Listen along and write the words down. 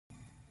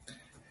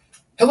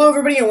Hello,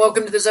 everybody, and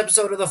welcome to this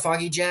episode of the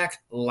Foggy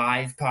Jack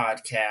live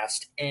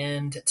podcast.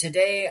 And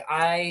today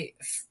I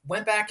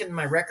went back in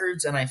my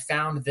records and I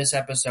found this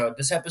episode.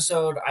 This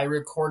episode I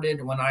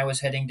recorded when I was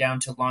heading down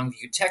to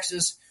Longview,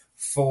 Texas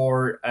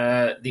for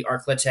the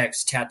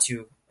Arklatex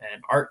Tattoo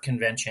and Art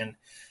Convention.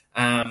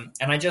 And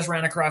I just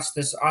ran across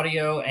this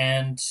audio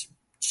and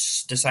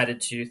just decided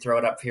to throw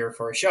it up here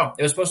for a show.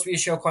 It was supposed to be a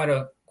show quite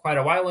a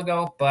while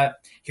ago, but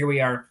here we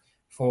are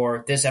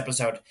for this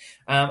episode.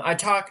 I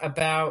talk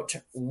about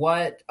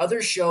what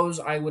other shows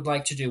I would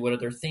like to do, what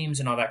other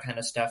themes and all that kind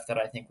of stuff that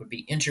I think would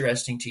be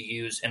interesting to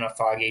use in a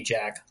Foggy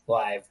Jack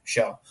live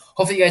show.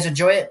 Hopefully you guys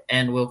enjoy it,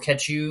 and we'll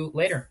catch you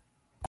later.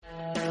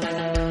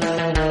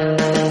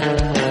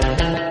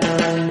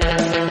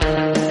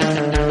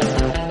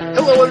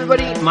 Hello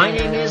everybody, my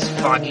name is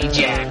Foggy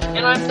Jack,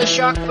 and I'm the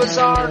Shock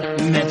Bazaar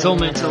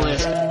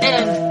Mentalist,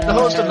 and the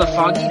host of the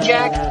Foggy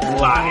Jack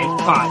live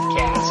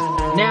podcast.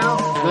 Now,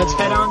 let's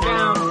head on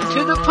down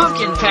to the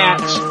pumpkin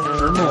patch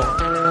for more.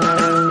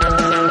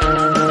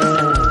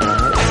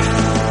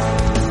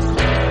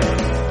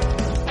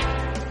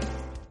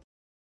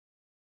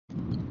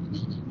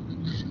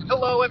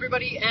 Hello,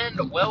 everybody,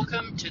 and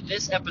welcome to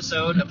this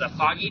episode of the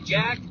Foggy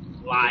Jack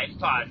live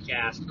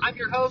podcast. I'm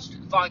your host,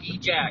 Foggy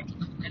Jack,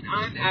 and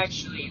I'm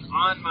actually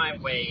on my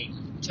way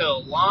to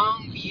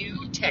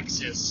Longview,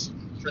 Texas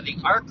for the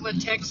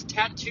Arklatex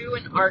Tattoo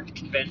and Art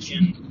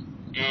Convention.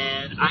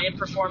 And I am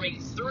performing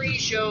 3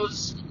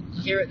 shows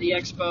here at the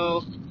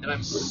expo, and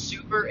I'm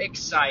super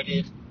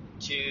excited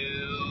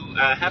to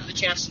have the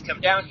chance to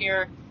come down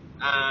here.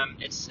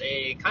 It's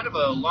a kind of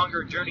a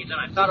longer journey than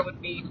I thought it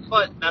would be,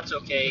 but that's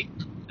okay.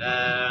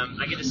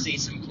 I get to see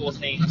some cool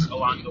things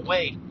along the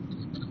way.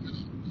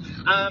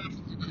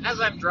 As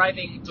I'm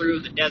driving through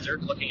the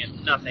desert looking at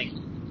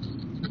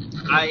nothing,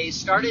 I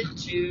started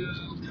to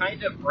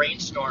kind of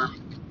brainstorm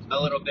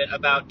a little bit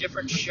about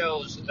different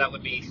shows that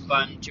would be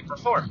fun to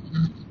perform.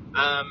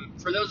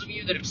 For those of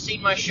you that have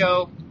seen my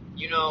show,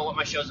 you know what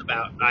my show's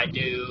about. I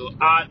do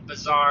odd,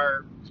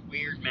 bizarre,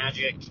 weird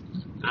magic.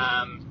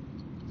 And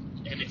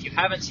if you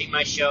haven't seen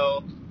my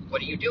show, what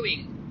are you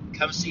doing?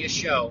 Come see a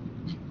show.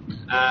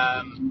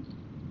 And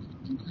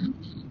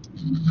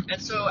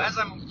so as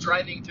I'm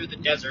driving through the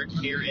desert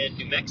here in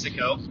New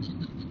Mexico,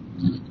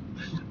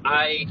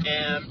 I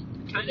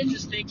am kind of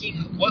just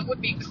thinking what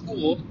would be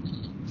cool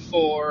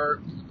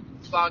for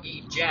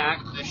Foggy Jack,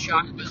 the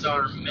Shock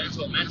Bazaar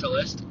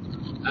Mentalist,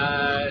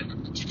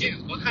 to do.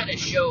 What kind of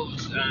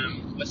shows,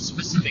 what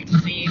specific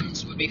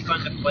themes would be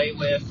fun to play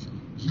with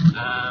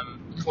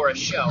for a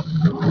show.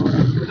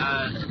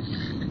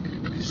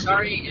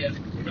 Sorry if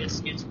this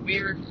gets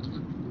weird.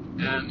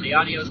 The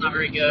audio is not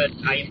very good.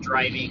 I am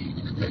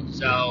driving,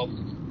 so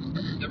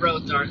the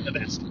roads aren't the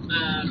best.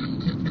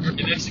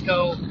 New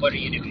Mexico, what are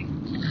you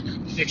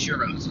doing? Fix your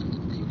roads.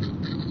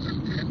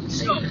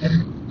 So,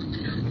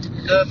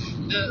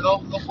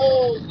 the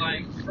whole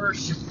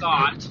first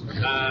thought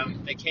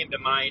that came to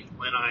mind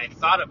when I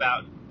thought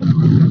about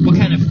what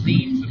kind of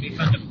themes would be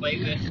fun to play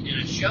with in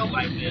a show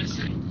like this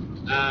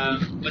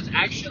was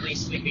actually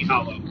Sleepy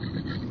Hollow.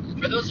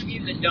 For those of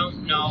you that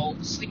don't know,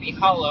 Sleepy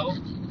Hollow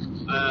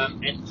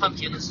and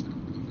pumpkins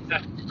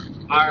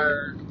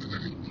are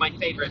my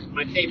favorite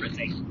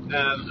thing.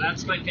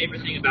 That's my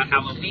favorite thing about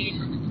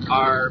Halloween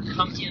are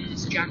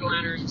pumpkins,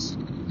 jack-o'-lanterns,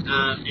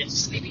 and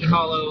Sleepy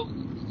Hollow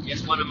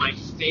is one of my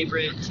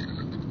favorite.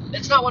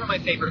 It's not one of my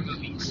favorite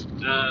movies,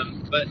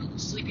 but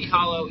Sleepy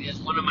Hollow is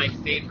one of my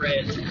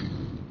favorite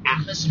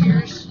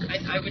atmospheres,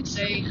 I would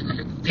say,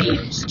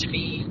 themes to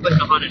me, but in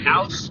a haunted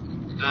house.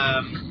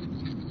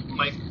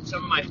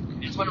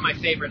 It's one of my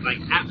favorite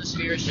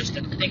atmospheres just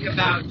to think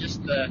about,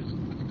 just the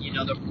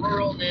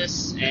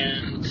ruralness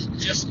and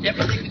just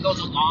everything that goes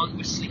along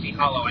with Sleepy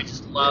Hollow. I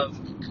just love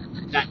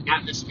that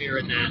atmosphere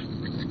and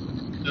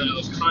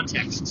those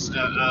contexts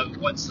of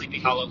what Sleepy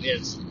Hollow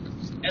is.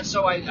 And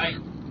so I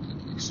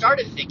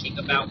started thinking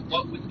about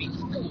what would be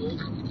cool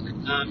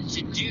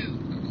to do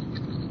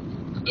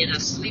in a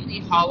Sleepy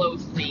Hollow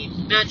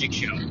themed magic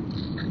show.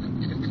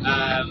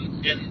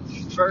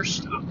 And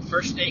first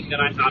thing that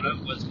I thought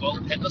of was, well,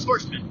 Headless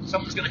Horseman.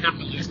 Someone's going to have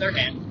to lose their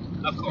head,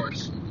 of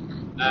course,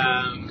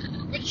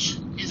 which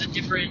is a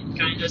different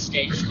kind of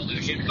staged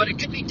illusion, but it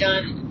could be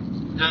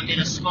done in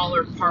a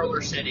smaller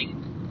parlor setting,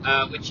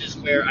 which is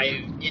where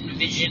I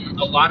envision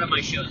a lot of my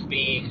shows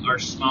being are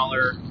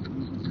smaller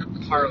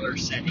parlor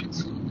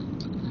settings,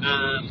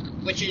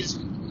 which is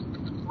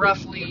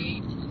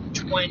roughly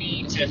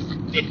 20 to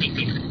 50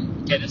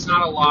 people. Okay, that's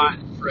not a lot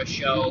for a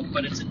show,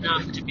 but it's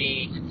enough to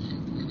be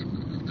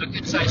a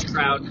good-sized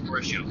crowd for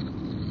a show.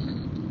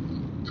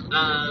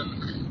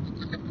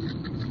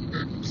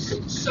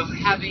 So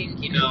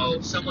having,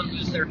 someone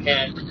lose their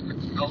head,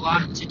 a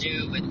lot to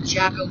do with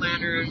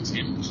jack-o'-lanterns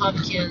and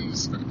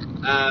pumpkins,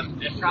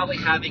 and probably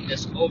having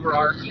this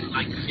overarching,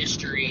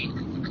 mystery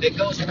that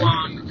goes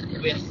along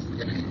with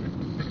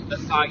the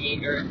Foggy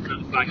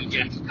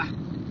Jack,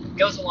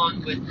 goes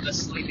along with the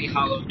Sleepy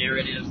Hollow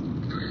narrative.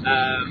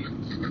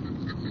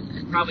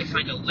 Probably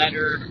find a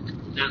letter,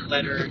 that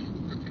letter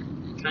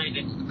kind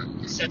of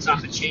sets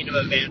off a chain of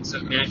events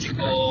of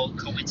magical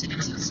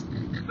coincidences,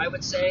 I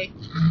would say,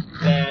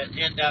 that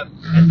end up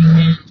at the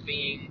end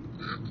being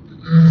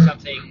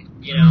something,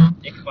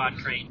 Ichabod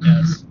Crane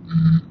does.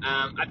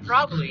 I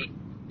probably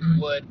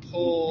would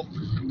pull,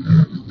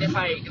 if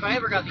I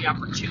ever got the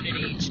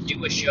opportunity to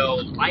do a show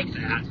like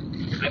that,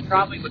 I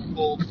probably would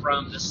pull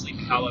from the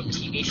Sleepy Hollow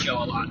TV show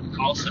a lot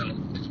also.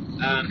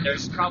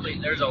 There's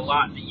a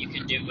lot that you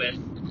can do with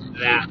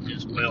that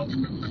as well.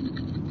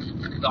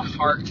 The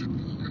heart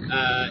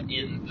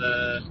in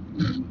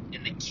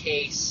the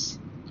case,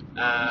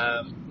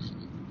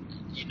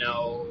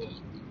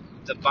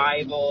 the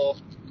Bible,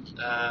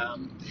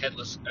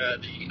 headless,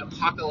 the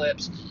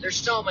apocalypse. There's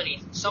so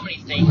many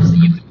things that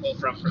you can pull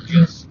from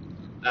just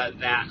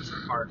that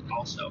part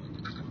also.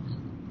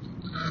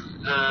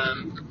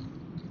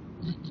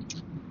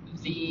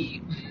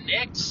 The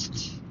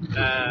next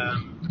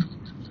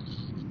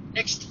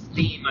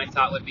theme I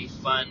thought would be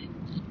fun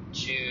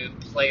to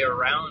play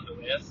around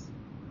with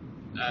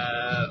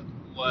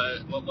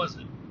what was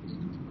it?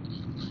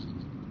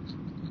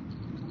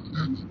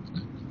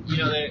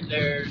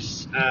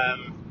 There's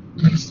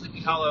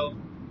Sleepy Hollow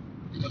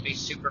would be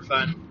super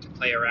fun to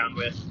play around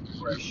with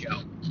for a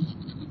show.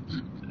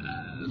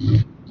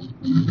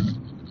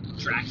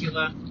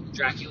 Dracula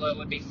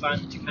would be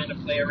fun to kind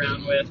of play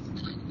around with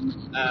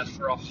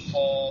for a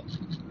whole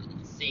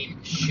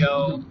themed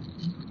show.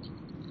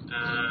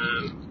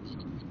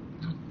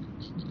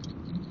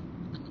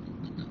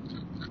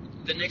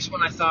 The next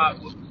one I thought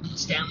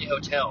Stanley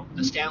Hotel.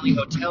 The Stanley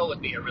Hotel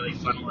would be a really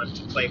fun one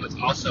to play with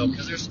also,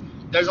 because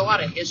there's a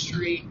lot of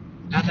history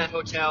at that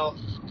hotel,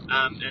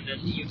 and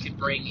then you could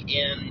bring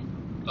in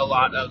a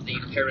lot of the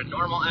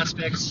paranormal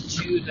aspects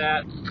to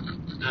that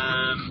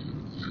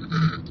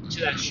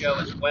show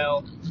as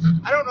well.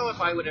 I don't know if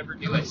I would ever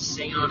do a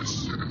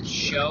seance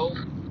show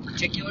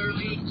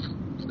particularly.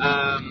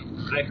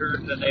 I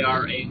heard that they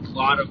are a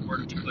lot of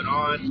work to put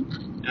on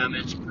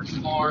and to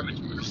perform and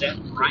to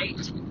present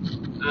right.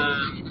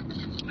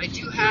 I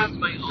do have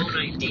my own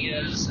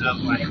ideas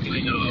of like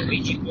doing a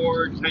Ouija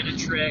board kind of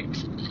trick,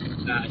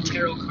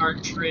 tarot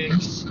card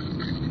tricks,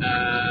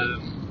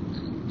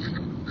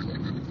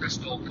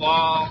 crystal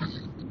ball,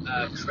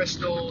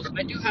 crystals.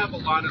 I do have a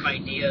lot of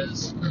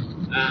ideas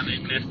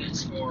and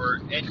methods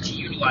and to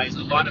utilize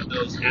a lot of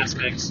those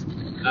aspects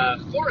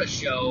for a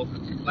show,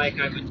 like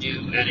I would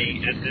do at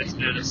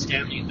the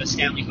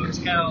Stanley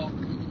Hotel.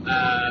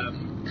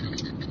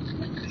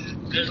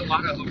 There's a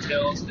lot of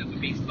hotels that would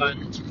be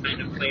fun to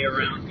kind of play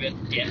around with.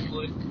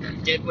 Deadwood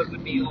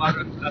would be a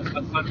fun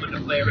one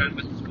to play around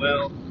with as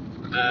well.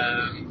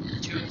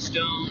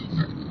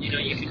 Tombstone,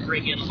 you can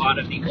bring in a lot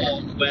of the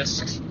Old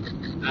West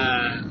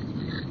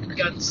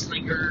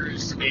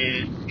gunslingers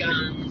and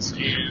guns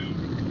and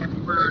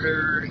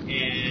murder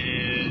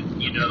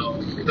and,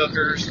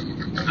 hookers. I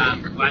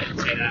didn't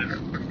say that.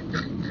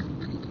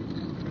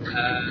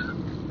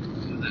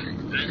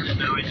 And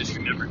now I just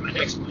remembered my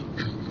next one.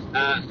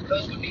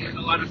 Those would be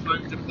a lot of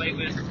fun to play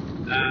with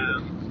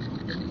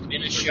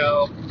in a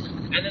show.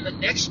 And then the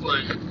next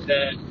one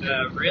that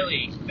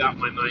really got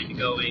my mind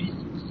going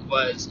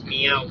was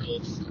Meow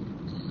Wolf.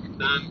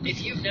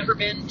 If you've never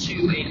been to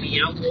a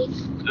Meow Wolf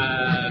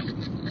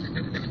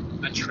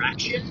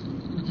attraction,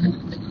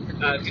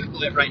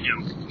 Google it right now.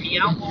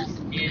 Meow Wolf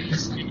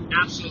is an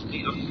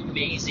absolutely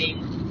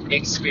amazing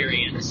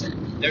experience.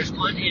 There's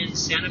one in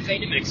Santa Fe,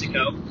 New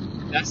Mexico.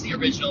 That's the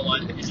original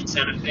one, is in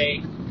Santa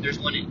Fe. There's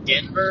one in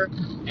Denver,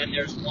 and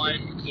there's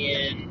one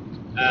in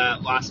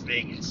Las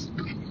Vegas.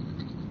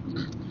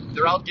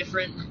 They're all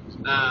different,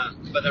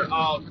 but they're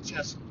all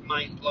just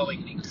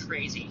mind-blowingly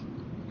crazy.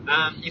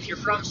 If you're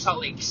from Salt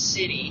Lake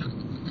City,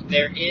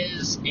 there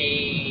is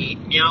a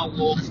Meow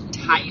Wolf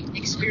type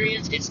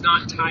experience. It's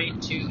not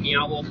tied to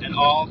Meow Wolf at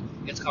all.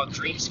 It's called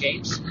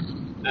Dreamscapes.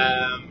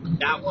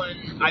 That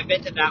one, I've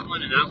been to that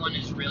one, and that one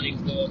is really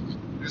cool.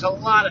 There's a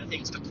lot of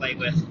things to play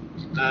with.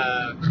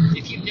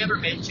 If you've never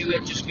been to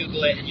it, just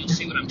Google it and you'll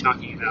see what I'm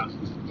talking about.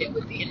 It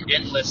would be an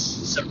endless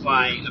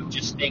supply of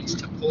just things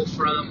to pull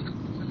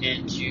from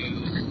and to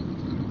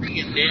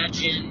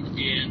reimagine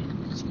and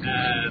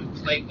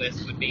play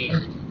with would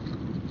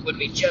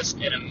be just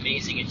an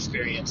amazing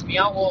experience.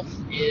 Meow Wolf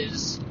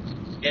is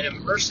an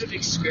immersive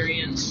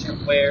experience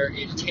where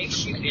it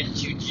takes you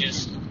into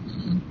just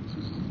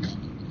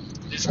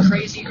this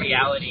crazy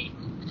reality,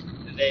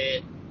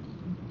 that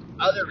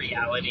other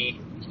reality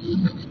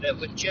that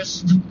would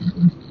just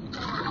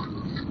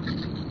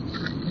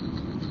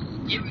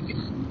you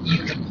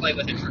could play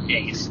with it for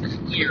days,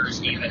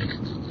 years even,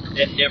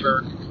 and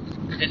never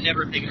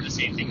think of the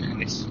same thing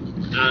twice.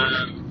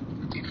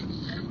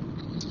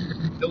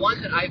 The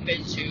one that I've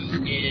been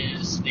to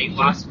is the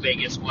Las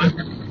Vegas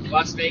one.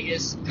 Las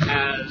Vegas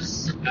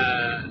has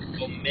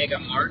Omega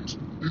Mart.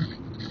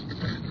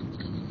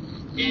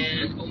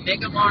 And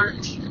Omega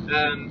Mart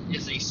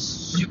is a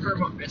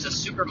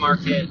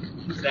supermarket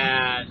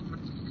that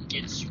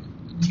gets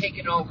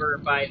taken over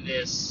by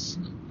this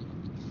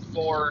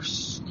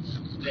force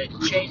that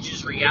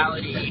changes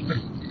reality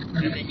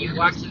And then you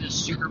walk to the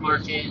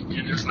supermarket,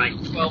 and there's like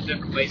 12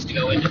 different ways to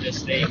go into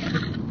this thing.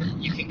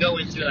 You can go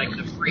into like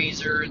the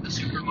freezer in the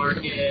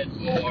supermarket,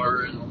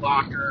 or the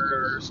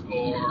lockers,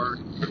 or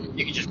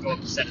you can just go up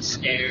a set of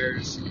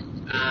stairs,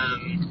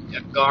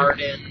 a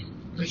garden.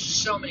 There's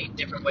so many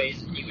different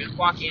ways. You can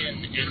walk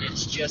in, and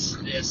it's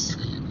just this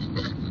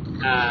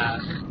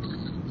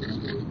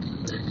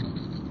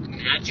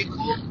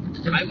magical,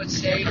 I would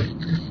say.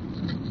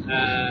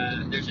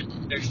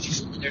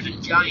 There's a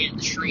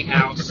giant tree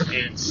house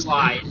and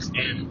slides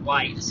and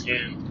lights,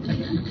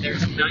 and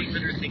there's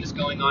 900 things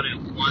going on at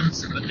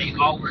once, but they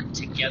all work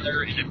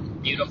together in a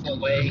beautiful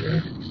way.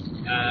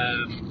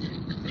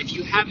 If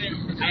you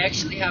haven't, I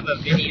actually have a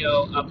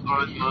video up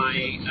on my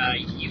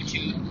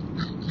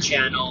YouTube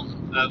channel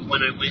of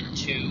when I went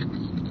to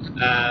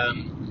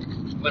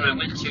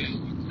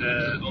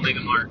Omega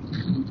Mart,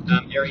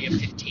 Area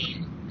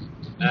 15.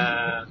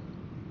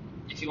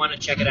 If you want to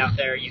check it out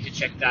there, you can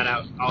check that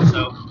out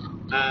also.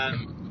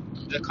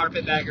 The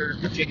Carpetbagger,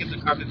 Jacob the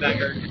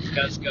Carpetbagger,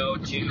 does go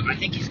to, I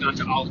think he's gone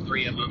to all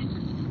three of them.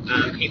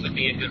 He would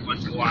be a good one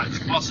to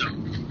watch. Also,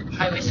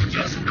 highly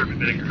suggest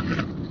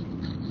Carpetbagger.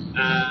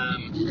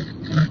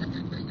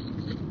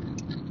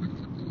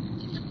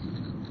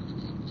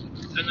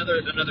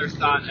 Another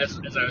thought, as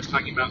I was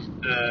talking about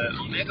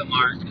Omega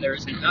Mart,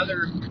 there's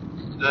another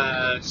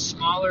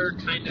smaller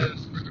kind of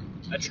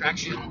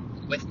attraction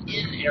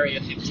within Area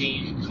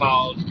 15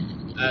 called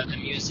the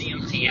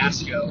Museum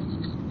Fiasco,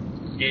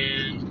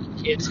 and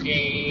it's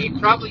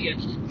probably a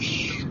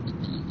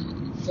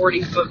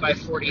 40 foot by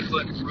 40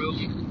 foot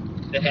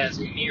room that has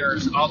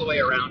mirrors all the way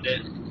around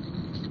it,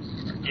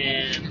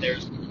 and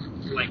there's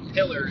like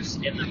pillars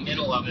in the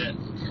middle of it,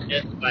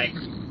 and like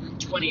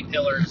 20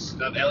 pillars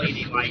of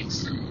LED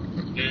lights,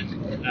 and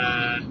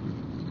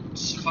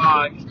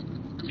fog,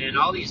 and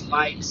all these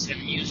lights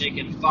and music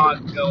and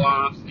fog go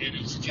off, and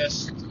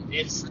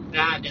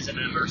that is an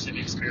immersive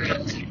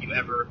experience. If you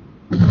ever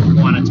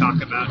want to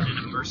talk about an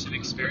immersive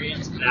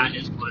experience, that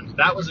is one.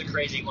 That was a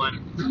crazy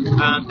one.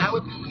 That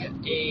would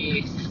be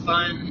a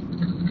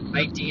fun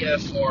idea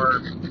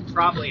for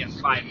probably a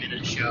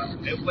 5-minute show.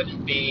 It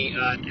wouldn't be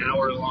an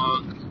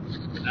hour-long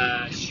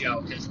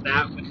show, because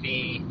that would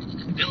be,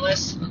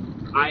 unless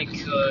I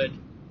could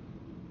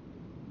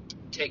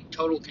take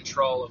total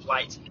control of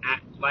lights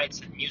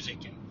and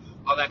music and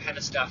all that kind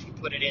of stuff and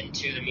put it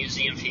into the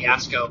Museum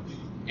Fiasco.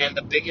 And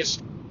the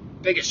biggest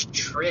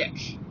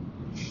trick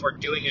for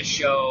doing a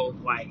show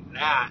like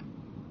that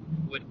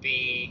would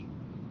be,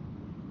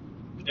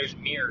 there's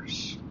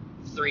mirrors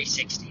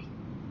 360.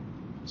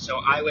 So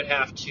I would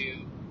have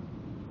to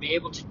be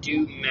able to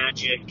do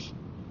magic,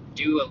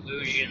 do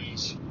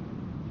illusions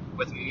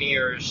with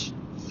mirrors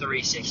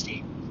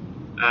 360.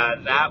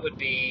 That would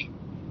be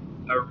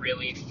a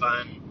really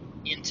fun,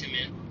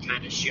 intimate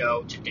kind of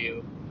show to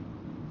do.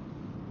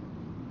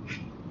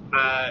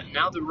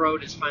 Now the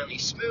road is finally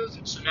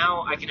smooth, so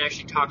now I can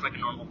actually talk like a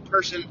normal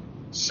person.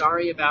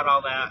 Sorry about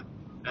all that.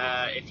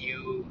 If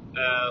you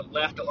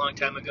left a long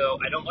time ago,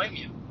 I don't blame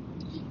you.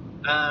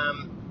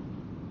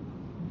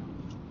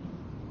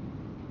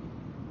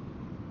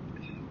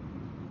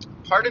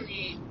 Part of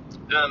me,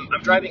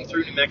 I'm driving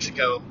through New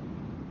Mexico,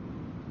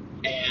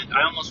 and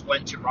I almost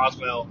went to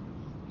Roswell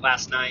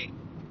last night.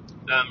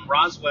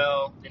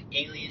 Roswell and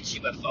aliens,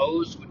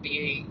 UFOs would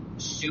be a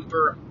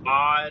super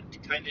odd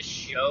kind of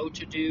show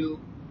to do.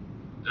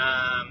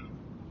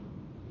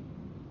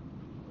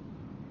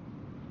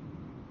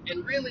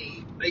 And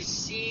really, I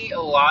see a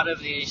lot of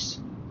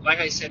these, like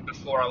I said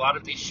before, a lot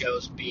of these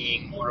shows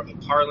being more of a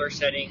parlor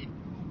setting,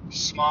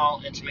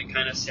 small, intimate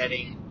kind of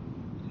setting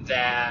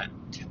that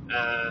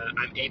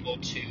I'm able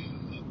to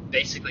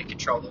basically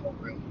control the whole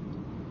room.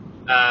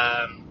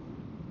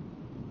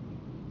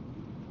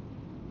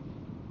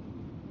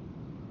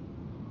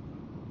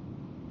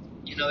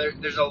 You know,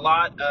 there's a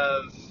lot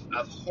of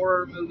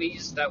horror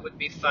movies that would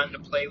be fun to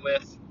play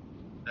with.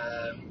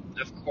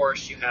 Of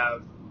course, you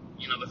have,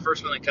 the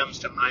first one that comes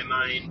to my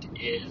mind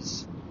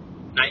is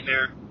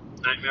Nightmare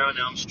on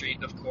Elm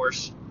Street, of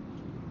course.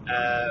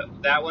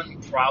 That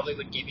one probably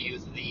would give you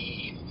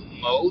the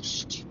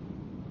most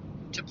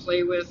to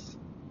play with.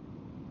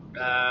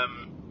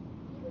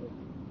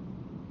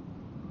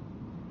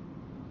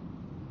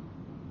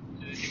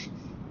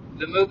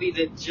 The movie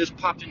that just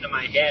popped into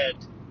my head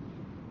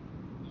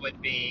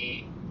would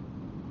be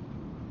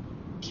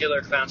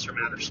Killer Clowns from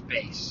Outer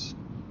Space.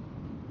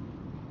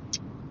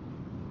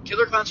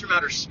 Killer Clowns from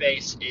Outer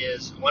Space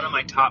is one of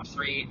my top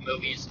 3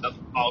 movies of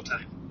all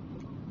time.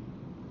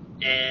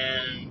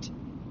 And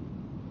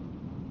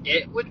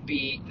it would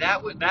be,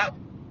 that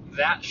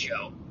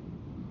show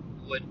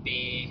would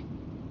be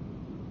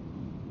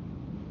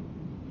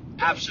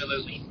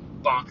absolutely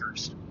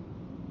bonkers.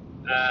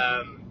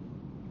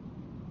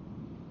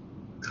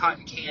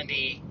 Cotton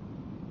candy,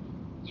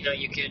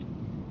 you could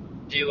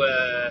do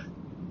a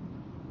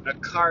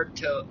card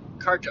to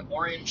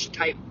orange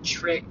type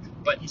trick,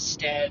 but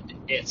instead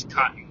it's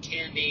cotton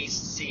candy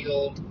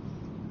sealed.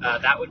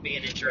 That would be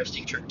an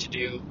interesting trick to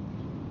do.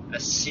 A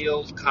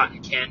sealed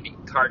cotton candy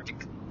card to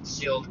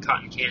sealed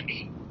cotton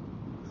candy.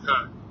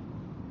 Huh.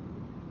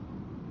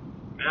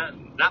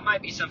 That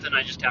might be something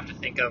I just have to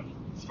think of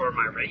for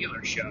my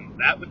regular show.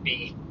 That would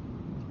be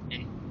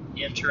an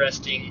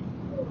interesting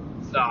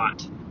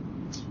thought.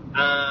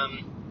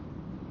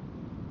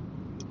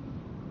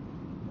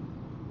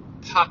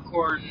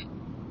 Popcorn,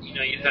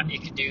 you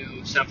could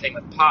do something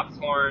with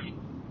popcorn,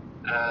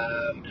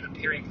 an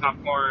appearing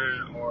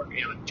popcorn, or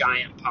a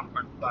giant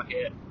popcorn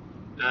bucket.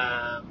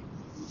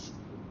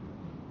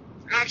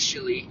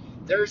 Actually,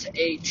 there's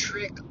a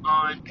trick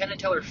on Penn and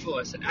Teller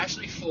Fools that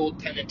actually fooled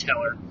Penn and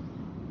Teller,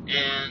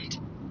 and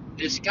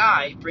this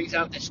guy brings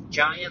out this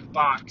giant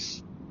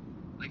box,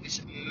 like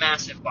this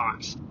massive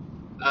box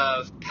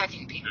of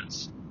packing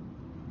peanuts.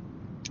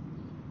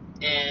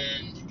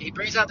 And he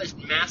brings out this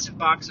massive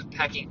box of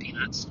packing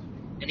peanuts,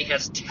 and he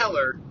has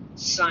Teller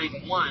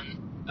sign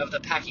one of the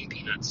packing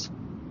peanuts.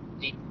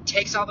 And he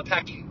takes that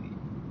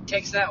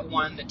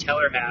one that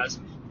Teller has,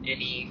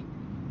 and he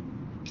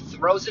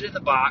throws it in the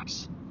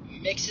box,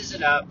 mixes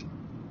it up,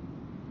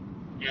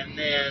 and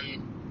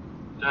then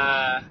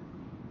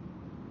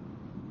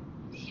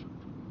he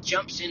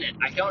jumps in it.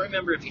 I don't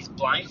remember if he's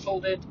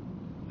blindfolded,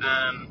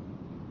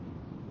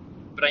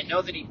 but I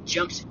know that he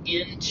jumps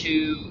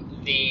into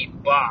the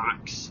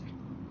box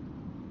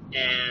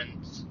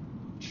and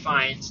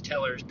finds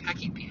Teller's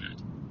packing peanut.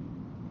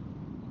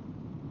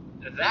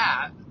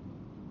 That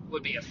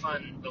would be a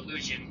fun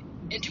illusion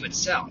into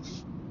itself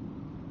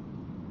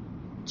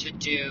to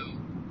do,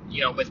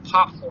 with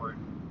popcorn.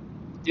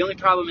 The only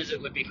problem is it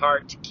would be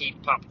hard to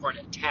keep popcorn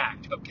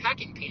intact, but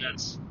packing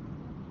peanuts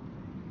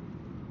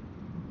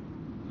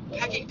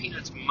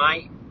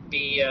might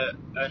be a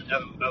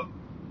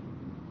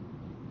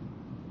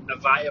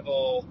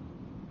viable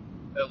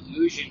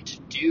illusion to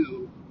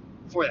do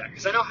for that,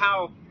 because I know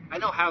how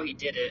he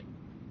did it,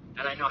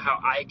 and I know how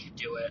I could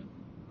do it.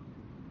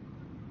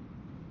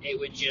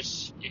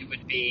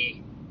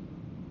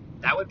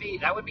 That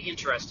would be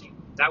interesting.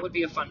 That would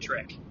be a fun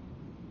trick.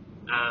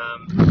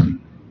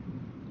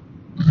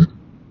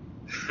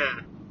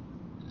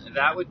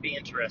 That would be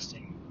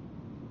interesting.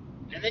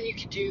 And then you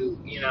could do,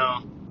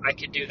 I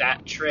could do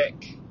that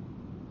trick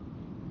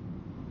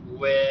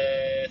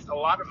with a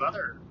lot of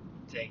other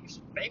things.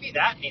 Maybe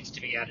that needs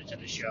to be added to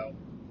the show.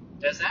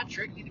 Does that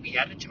trick need to be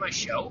added to my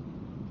show?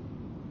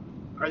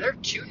 Are there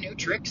 2 new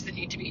tricks that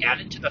need to be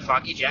added to the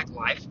Foggy Jack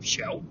Live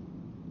show?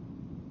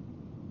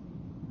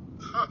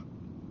 Huh.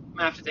 I'm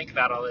gonna have to think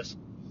about all this.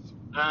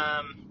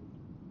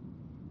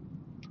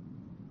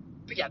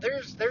 But yeah,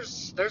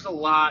 there's a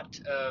lot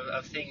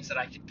of things that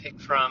I could pick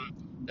from,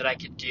 that I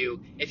could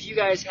do. If you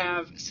guys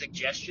have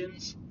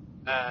suggestions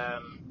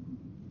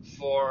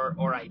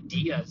or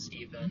ideas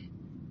even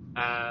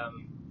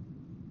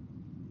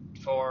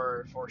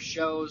for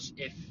shows,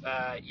 if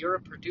you're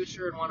a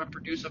producer and want to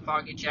produce a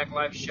Foggy Jack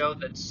Live show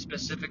that's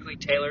specifically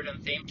tailored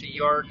and themed to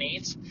your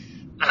needs,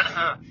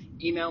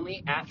 email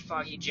me at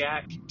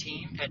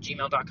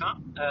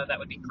foggyjackteam@gmail.com. That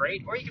would be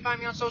great. Or you can find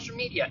me on social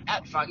media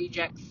at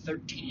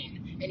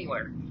foggyjack13,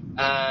 anywhere.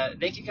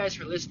 Thank you guys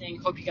for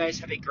listening. Hope you guys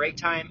have a great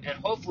time, and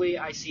hopefully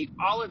I see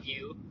all of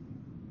you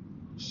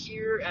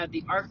here at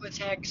the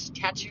Arklatex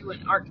Tattoo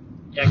and Art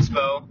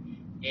Expo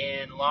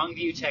in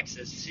Longview,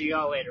 Texas. See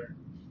y'all later.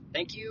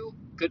 Thank you,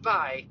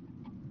 goodbye,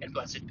 and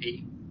blessed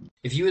be.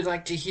 If you would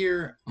like to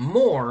hear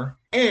more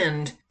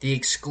and the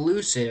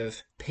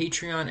exclusive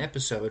Patreon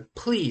episode,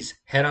 please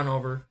head on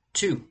over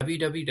to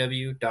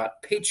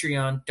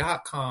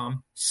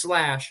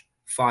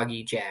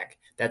www.patreon.com/foggyjack.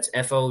 That's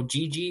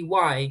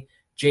FOGGYJACK.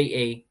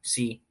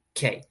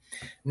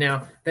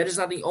 Now, that is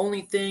not the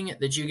only thing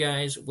that you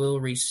guys will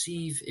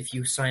receive if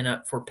you sign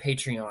up for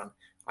Patreon.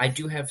 I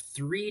do have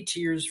 3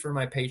 tiers for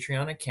my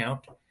Patreon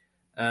account.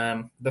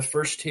 The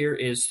first tier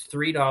is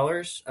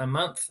 $3 a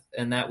month,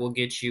 and that will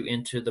get you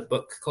into the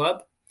book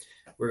club.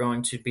 We're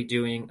going to be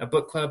doing a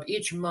book club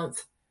each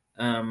month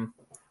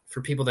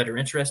for people that are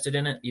interested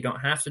in it. You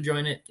don't have to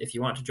join it. If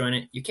you want to join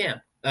it, you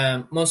can.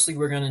 Mostly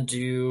we're going to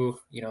do,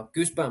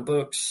 Goosebump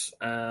books.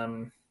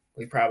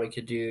 We probably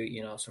could do,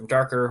 some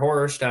darker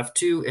horror stuff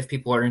too, if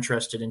people are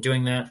interested in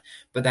doing that.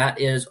 But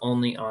that is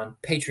only on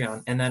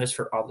Patreon, and that is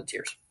for all the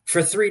tiers.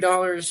 For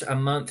 $3 a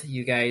month,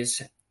 you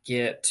guys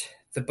get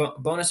the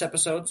bonus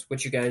episodes,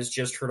 which you guys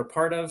just heard a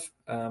part of.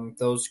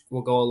 Those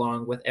will go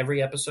along with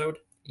every episode.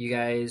 You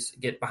guys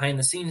get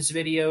behind-the-scenes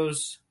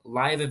videos,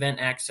 live event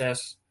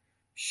access,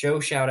 show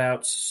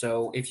shout-outs.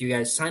 So if you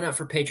guys sign up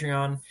for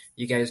Patreon,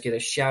 you guys get a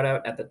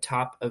shout-out at the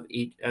top of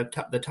the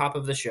top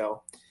of the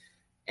show.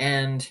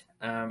 And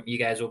you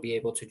guys will be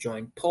able to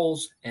join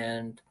polls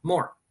and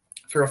more.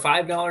 For a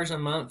 $5 a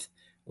month,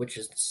 which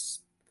is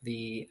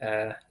the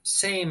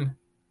same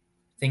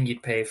thing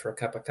you'd pay for a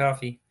cup of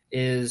coffee,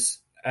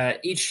 is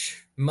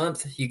each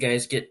month you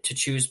guys get to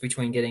choose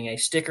between getting a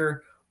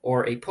sticker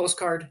or a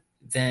postcard.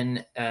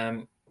 Then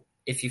for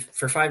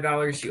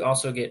 $5, you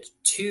also get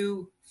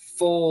 2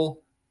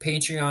 full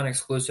Patreon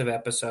exclusive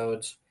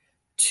episodes,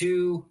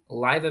 2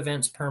 live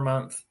events per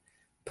month,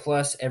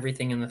 plus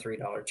everything in the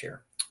 $3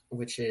 tier,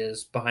 which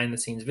is behind the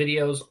scenes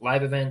videos,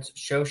 live events,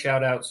 show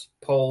shout outs,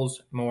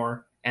 polls,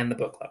 more, and the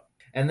book club.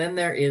 And then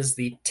there is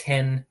the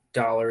 $10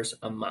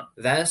 a month.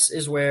 This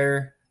is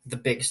where the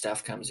big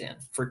stuff comes in.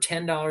 For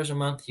 $10 a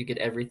month, you get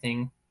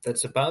everything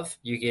that's above.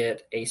 You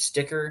get a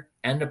sticker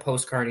and a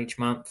postcard each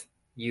month.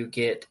 You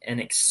get an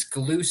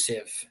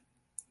exclusive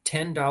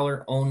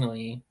 $10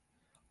 only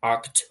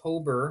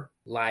October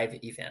live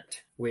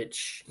event,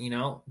 which,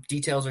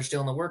 details are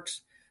still in the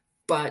works,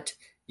 but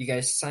you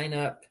guys sign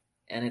up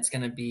and it's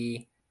going to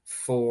be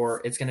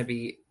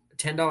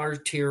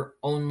 $10 tier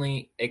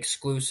only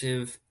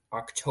exclusive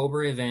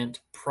October event,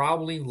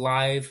 probably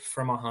live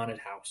from a haunted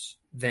house.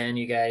 Then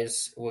you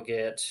guys will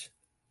get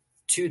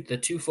the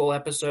two full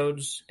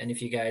episodes, and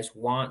if you guys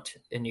want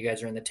and you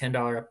guys are in the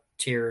 $10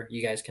 tier,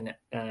 you guys can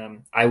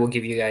I will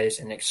give you guys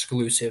an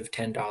exclusive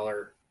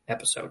 $10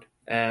 episode.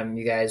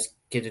 You guys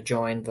get to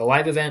join the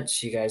live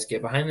events. You guys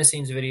get behind the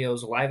scenes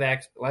videos,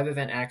 live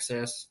event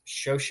access,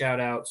 show shout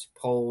outs,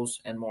 polls,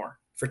 and more.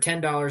 For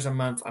 $10 a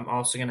month, I'm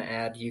also going to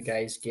add you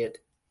guys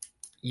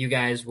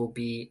will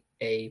be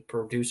a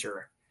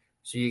producer.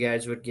 So you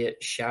guys would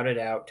get shouted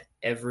out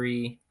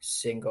every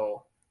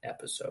single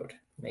episode.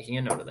 Making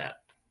a note of that.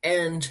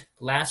 And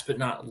last but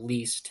not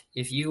least,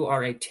 if you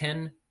are a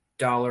 $10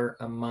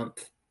 a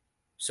month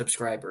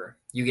subscriber,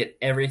 you get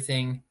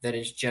everything that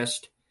has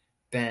just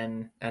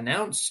been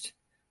announced.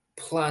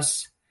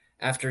 Plus,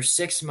 after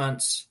 6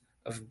 months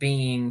of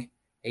being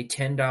a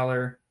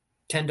 $10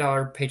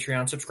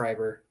 Patreon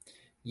subscriber,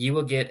 you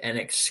will get an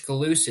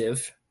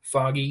exclusive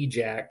Foggy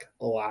Jack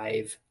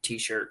Live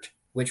t-shirt,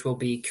 which will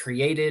be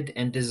created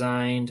and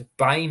designed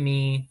by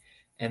me,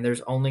 and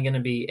there's only going to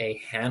be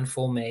a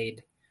handful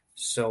made.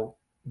 So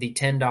the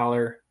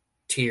 $10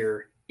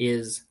 tier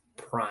is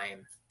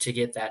prime to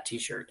get that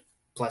t-shirt,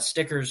 plus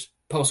stickers,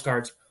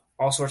 postcards,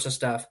 all sorts of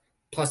stuff,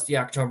 plus the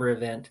October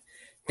event.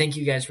 Thank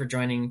you guys for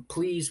joining.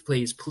 Please,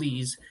 please,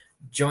 please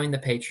join the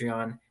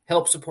Patreon.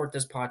 Help support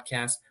this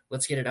podcast.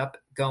 Let's get it up,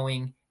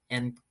 going,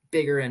 and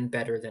bigger and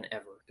better than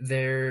ever.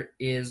 There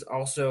is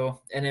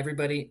also, and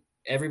everybody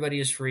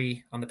is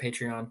free on the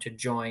Patreon to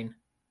join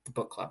the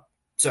book club.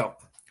 So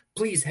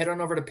please head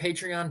on over to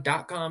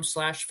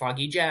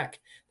patreon.com/foggyjack.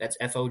 That's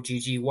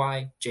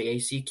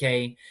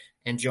FOGGYJACK,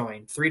 and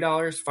join.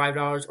 $3,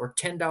 $5, or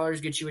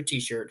 $10 gets you a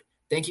t-shirt.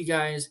 Thank you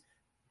guys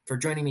for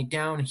joining me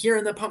down here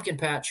in the pumpkin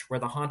patch where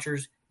the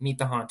haunters meet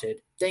the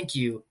haunted. Thank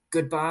you,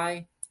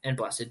 goodbye, and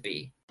blessed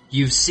be.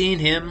 You've seen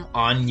him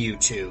on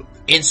YouTube,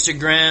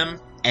 Instagram,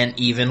 and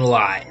even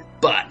live,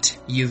 but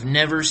you've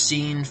never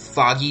seen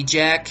Foggy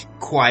Jack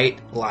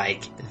quite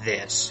like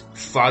this.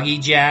 Foggy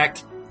Jack,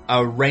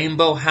 A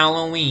Rainbow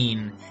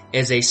Halloween,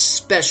 is a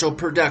special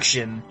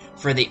production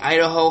for the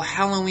Idaho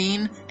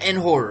Halloween and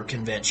Horror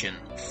Convention.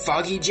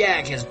 Foggy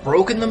Jack has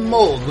broken the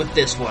mold with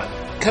this one.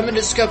 Come and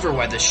discover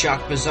why the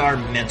shock bizarre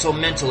mental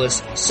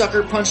mentalist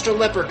sucker punched a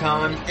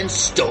leprechaun and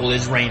stole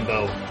his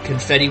rainbow.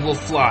 Confetti will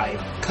fly,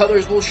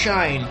 colors will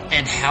shine,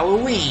 and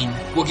Halloween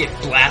will get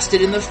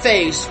blasted in the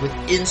face with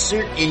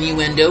insert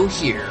innuendo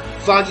here.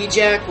 Foggy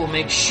Jack will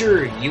make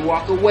sure you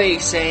walk away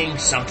saying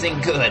something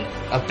good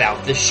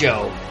about the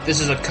show.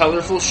 This is a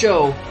colorful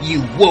show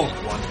you won't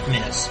want to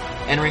miss.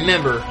 And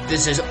remember,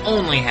 this is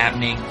only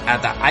happening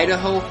at the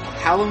Idaho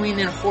Halloween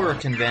and Horror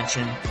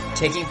Convention,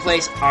 taking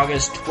place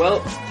August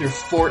 12th through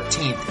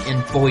 14th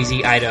in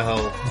Boise,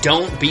 Idaho.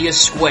 Don't be a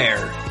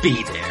square,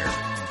 be there.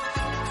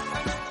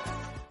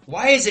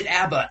 Why is it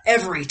ABBA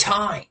every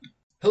time?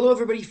 Hello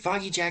everybody,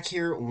 Foggy Jack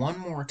here one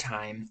more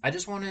time. I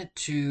just wanted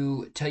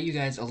to tell you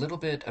guys a little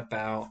bit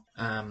about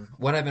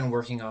what I've been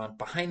working on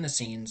behind the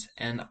scenes,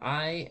 and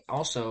I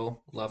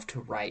also love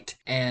to write.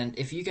 And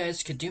if you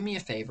guys could do me a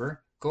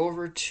favor, go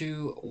over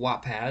to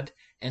Wattpad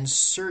and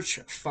search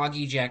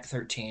Foggy Jack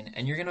 13,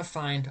 and you're going to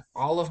find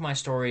all of my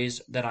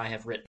stories that I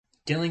have written.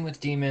 Dealing with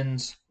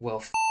demons,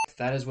 well,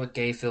 that is what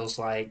gay feels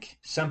like.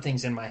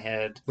 Something's in my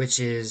head,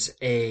 which is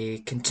a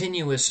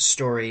continuous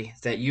story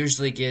that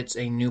usually gets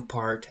a new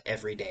part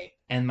every day.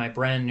 And my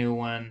brand new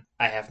one,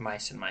 I Have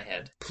Mice in My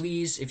Head.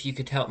 Please, if you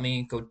could help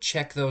me, go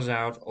check those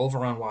out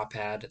over on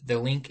Wattpad. The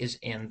link is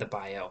in the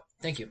bio.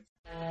 Thank you.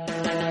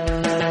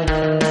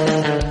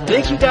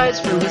 Thank you guys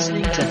for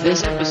listening to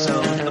this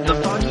episode of the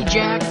Foggy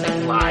Jack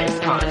Live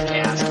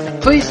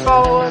Podcast. Please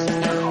follow us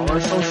on all our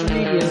social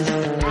medias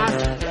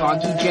at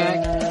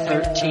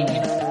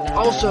FoggyJack13.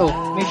 Also,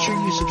 make sure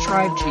you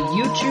subscribe to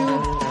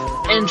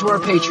YouTube and to our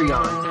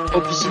Patreon.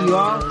 Hope to see you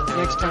all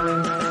next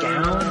time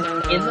down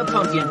in the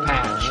pumpkin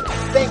patch.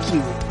 Thank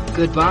you,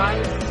 goodbye,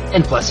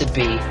 and blessed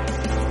be.